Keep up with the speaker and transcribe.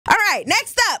right,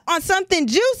 next up on something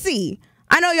juicy.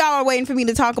 I know y'all are waiting for me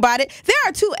to talk about it. There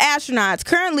are 2 astronauts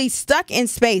currently stuck in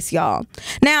space, y'all.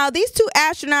 Now, these 2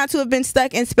 astronauts who have been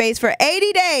stuck in space for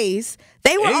 80 days,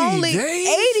 they were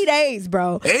 80 days,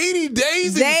 bro. 80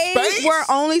 days in space? They were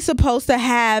only supposed to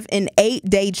have an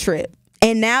 8-day trip.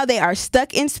 And now they are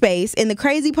stuck in space. And the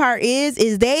crazy part is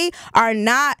they are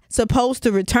not supposed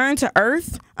to return to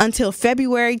Earth until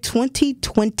February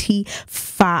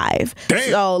 2025. Damn.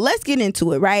 So let's get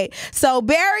into it, right? So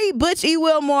Barry, Butch E.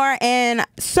 Wilmore, and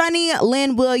Sonny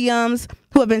Lynn Williams,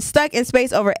 who have been stuck in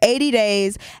space over 80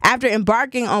 days after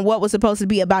embarking on what was supposed to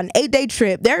be about an 8-day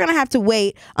trip, they're going to have to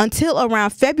wait until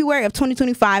around February of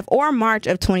 2025 or March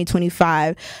of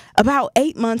 2025, about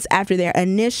 8 months after their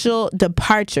initial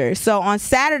departure. So on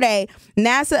Saturday,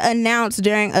 NASA announced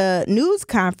during a news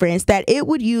conference that it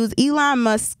would use Elon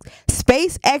Musk's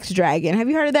SpaceX Dragon. Have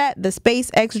you heard of that? The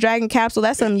SpaceX Dragon capsule?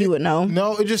 That's something you would know.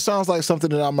 No, it just sounds like something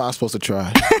that I'm not supposed to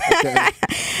try. Okay.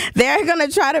 They're going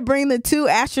to try to bring the 2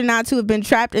 astronauts who have been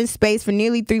trapped in space for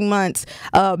nearly 3 months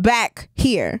back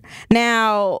here.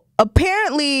 Now,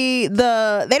 apparently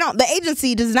the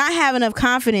agency does not have enough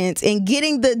confidence in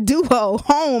getting the duo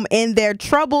home in their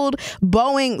troubled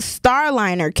Boeing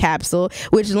Starliner capsule,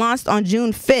 which launched on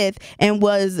June 5th and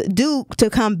was due to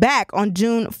come back on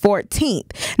June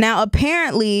 14th. Now,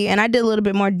 apparently, and I did a little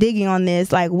bit more digging on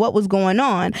this, like what was going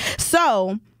on.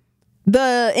 So,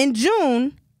 in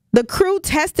June, the crew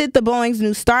tested the Boeing's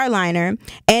new Starliner,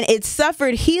 and it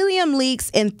suffered helium leaks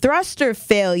and thruster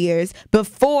failures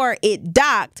before it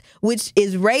docked, which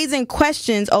is raising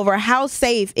questions over how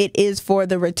safe it is for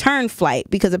the return flight,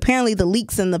 because apparently the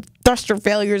leaks and the thruster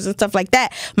failures and stuff like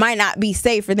that might not be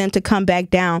safe for them to come back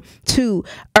down to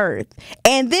Earth.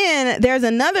 And then there's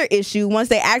another issue once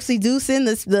they actually do send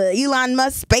the Elon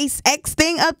Musk SpaceX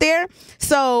thing up there.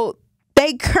 So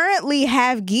they currently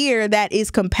have gear that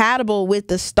is compatible with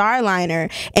the Starliner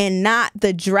and not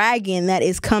the Dragon that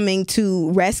is coming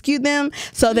to rescue them.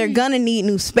 So they're going to need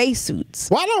new spacesuits.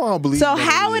 Why don't I believe So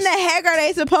how in the heck are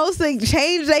they supposed to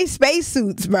change their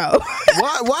spacesuits, bro?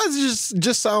 why does it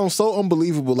just sound so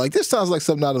unbelievable? Like, this sounds like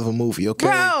something out of a movie, okay?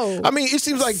 Bro. I mean, it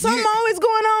seems like something always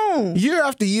going on. Year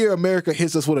after year, America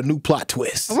hits us with a new plot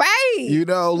twist. Right. You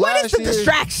know, what is the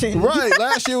distraction? Right.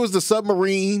 Last year was the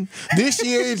submarine. This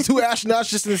year, 2 astronauts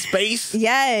just in space.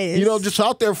 Yes. You know, just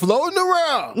out there floating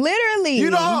around. Literally. You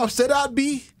know how upset I'd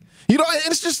be? You know,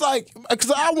 it's just like,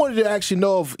 because I wanted to actually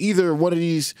know if either one of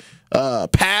these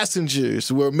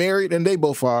passengers were married, and they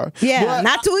both are. Yeah, but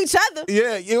not to each other.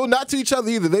 Yeah, not to each other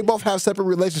either. They both have separate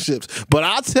relationships. But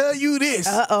I'll tell you this.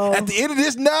 At the end of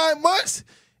this 9 months,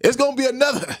 it's going to be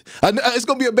it's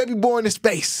going to be a baby born in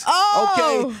space. Oh.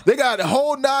 Okay? They got a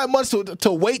whole 9 months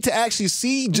to wait to actually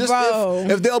see just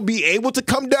if they'll be able to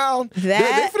come down. They're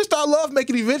going to start love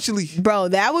making eventually. Bro,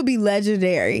 that would be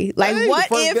legendary. Like, hey, what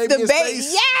if the baby...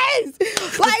 Yes!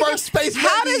 Like, the first space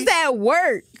how baby. does that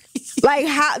work? Like,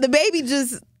 how the baby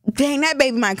just... Dang, that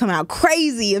baby might come out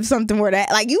crazy if something were to...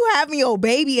 Like, you having your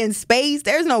baby in space,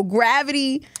 there's no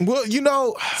gravity. Well, you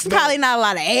know... It's probably not a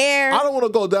lot of air. I don't want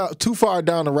to go too far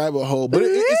down the rabbit hole, but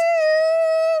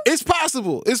it's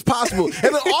possible. It's possible.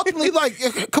 And then ultimately,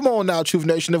 like, come on now, Truth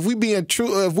Nation. If we're being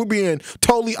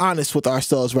totally honest with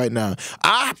ourselves right now,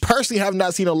 I personally have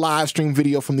not seen a live stream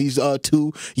video from these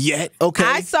 2 yet. Okay,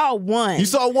 I saw one. You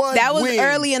saw one? That was when?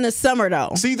 Early in the summer,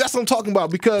 though. See, that's what I'm talking about.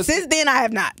 Because since then, I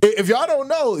have not. If y'all don't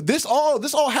know, this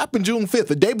all happened June 5th,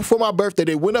 the day before my birthday.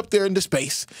 They went up there into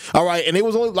space. All right, and it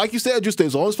was only, like you said, they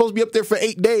was only supposed to be up there for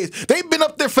 8 days. They've been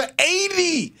up there for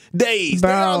 80 days. Bro.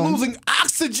 They are losing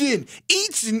oxygen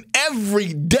each and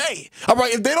every day. All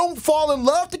right, if they don't fall in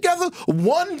love together,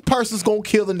 one person's gonna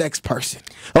kill the next person.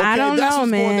 Okay, I don't that's know,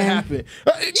 what's man. going to happen.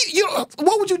 You know,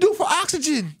 what would you do for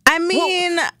oxygen? I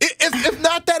mean, if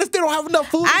not that, if they don't have enough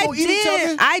food, to eat each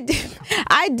other.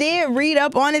 I did read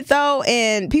up on it though,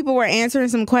 and people were answering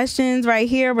some questions right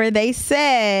here where they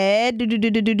said, What's up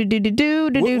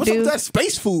with that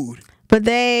space food? But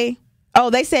they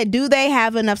said, do they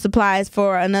have enough supplies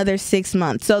for another 6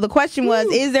 months? So the question was,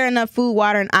 is there enough food,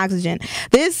 water, and oxygen?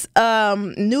 This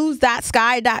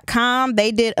news.sky.com,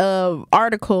 they did an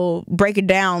article breaking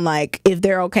down, like, if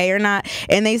they're okay or not.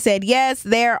 And they said, yes,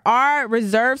 there are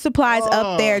reserve supplies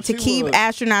up there to keep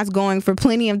astronauts going for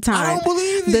plenty of time. I don't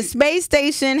believe it. The space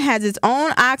station has its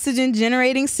own oxygen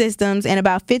generating systems, and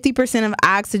about 50% of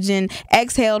oxygen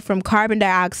exhaled from carbon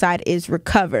dioxide is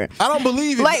recovered. I don't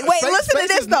believe it. Like, wait, listen to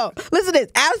this, though. Listen to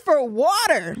this. As for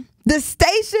water, the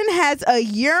station has a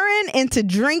urine into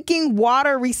drinking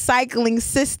water recycling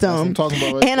system. That's what I'm talking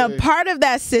about right and there. A part of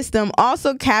that system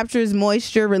also captures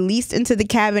moisture released into the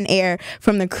cabin air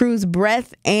from the crew's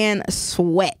breath and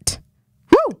sweat.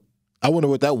 Woo! I wonder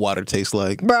what that water tastes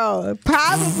like. Bro,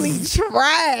 probably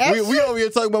trash. We over here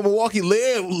talking about Milwaukee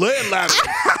lead ladder.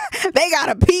 They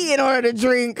gotta pee in order to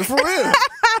drink. For real.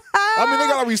 I mean, they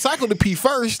gotta recycle the pee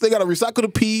first. They gotta recycle the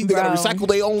pee. They gotta recycle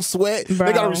their own sweat. Bro.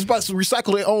 They gotta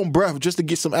recycle their own breath just to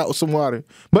get some water.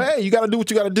 But hey, you gotta do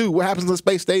what you gotta do. What happens in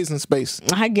space stays in space.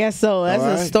 I guess so.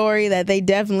 That's a story that they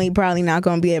definitely probably not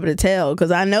gonna be able to tell,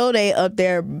 because I know they up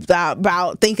there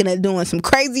about thinking of doing some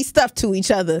crazy stuff to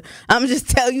each other. I'm just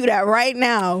telling you that right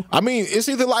now. I mean, it's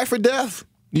either life or death.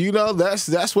 You know,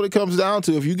 that's what it comes down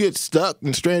to. If you get stuck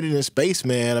and stranded in space,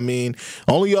 man, I mean,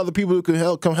 only other people who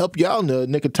can come help you out in the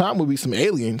nick of time would be some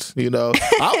aliens, you know.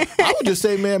 I would just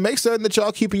say, man, make certain that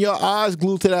y'all keeping your eyes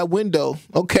glued to that window,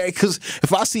 okay? Because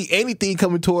if I see anything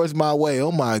coming towards my way,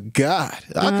 oh, my God,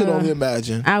 I could only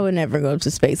imagine. I would never go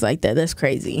to space like that. That's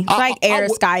crazy. It's like air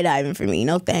skydiving for me.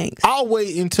 No thanks. I'll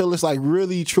wait until it's like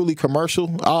really, truly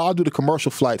commercial. I'll do the commercial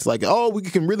flights. Like, oh, we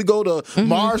can really go to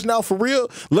Mars now for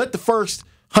real? Let the first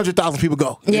 100,000 people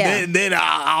go. Yeah. And then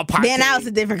I'll partake. Then now it's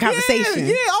a different conversation.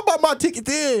 Yeah, I'll buy my ticket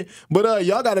then. But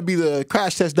y'all got to be the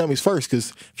crash test dummies first,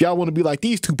 because if y'all want to be like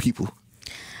these two people.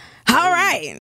 All right.